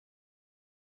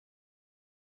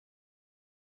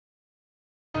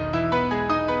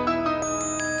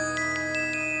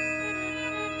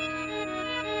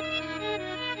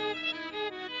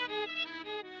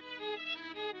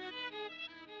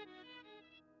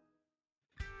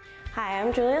Hi,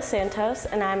 I'm Francesca Santos,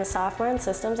 and I'm a sophomore in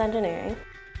systems engineering.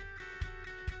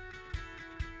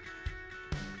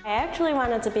 I actually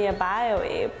wanted to be a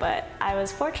BSIE, but I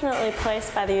was fortunately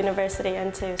placed by the university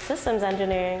into systems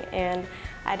engineering, and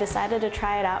I decided to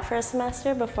try it out for a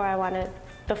semester before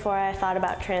I thought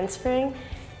about transferring.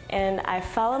 And I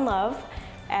fell in love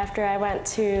after I went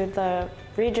to the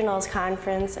regionals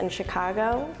conference in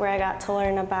Chicago, where I got to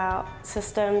learn about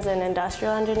systems and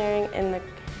industrial engineering in the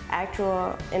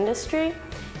actual industry.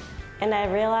 And I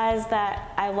realized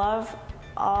that I love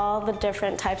all the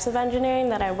different types of engineering,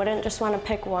 that I wouldn't just want to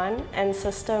pick one, and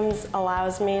systems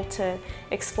allows me to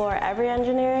explore every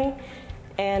engineering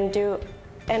and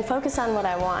focus on what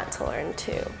I want to learn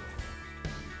too.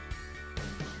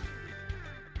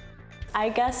 I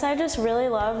guess I just really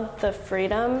love the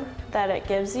freedom that it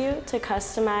gives you to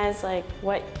customize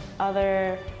what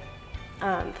other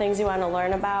things you want to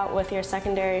learn about with your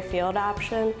secondary field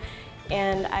option.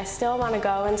 And I still want to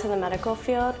go into the medical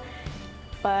field,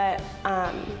 but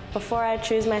before I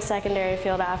choose my secondary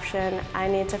field option, I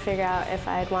need to figure out if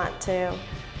I'd want to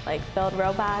build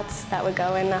robots that would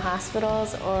go into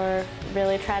hospitals, or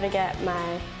really try to get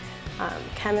my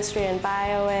chemistry and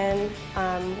bio in,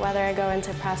 whether I go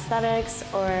into prosthetics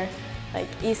or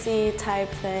ISE type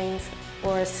things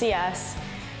or CS.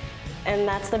 And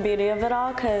that's the beauty of it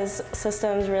all, because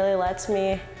systems really lets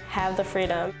me have the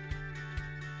freedom.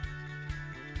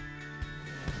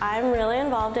 I'm really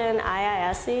involved in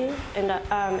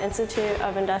IISE, Institute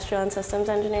of Industrial and Systems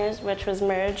Engineers, which was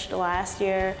merged last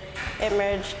year. It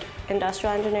merged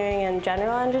industrial engineering and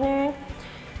general engineering.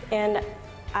 And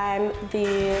I'm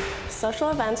the social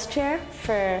events chair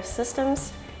for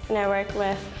systems, and I work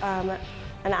with an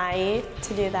IE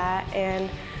to do that. And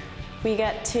we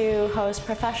get to host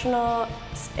professional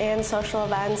and social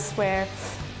events where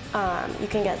you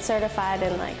can get certified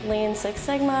in Lean Six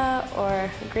Sigma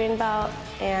or Green Belt,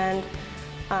 and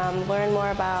learn more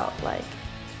about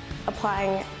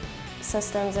applying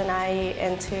systems and IE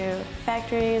into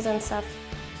factories and stuff.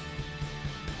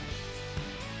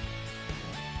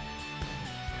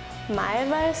 My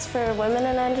advice for women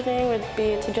in engineering would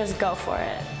be to just go for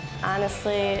it.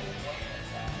 Honestly,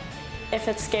 if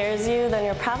it scares you, then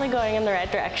you're probably going in the right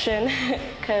direction,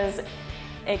 because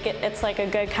it's like a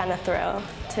good kind of thrill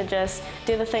to just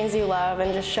do the things you love,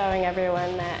 and just showing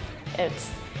everyone that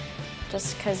it's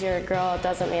just because you're a girl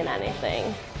doesn't mean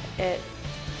anything. It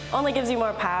only gives you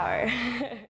more power.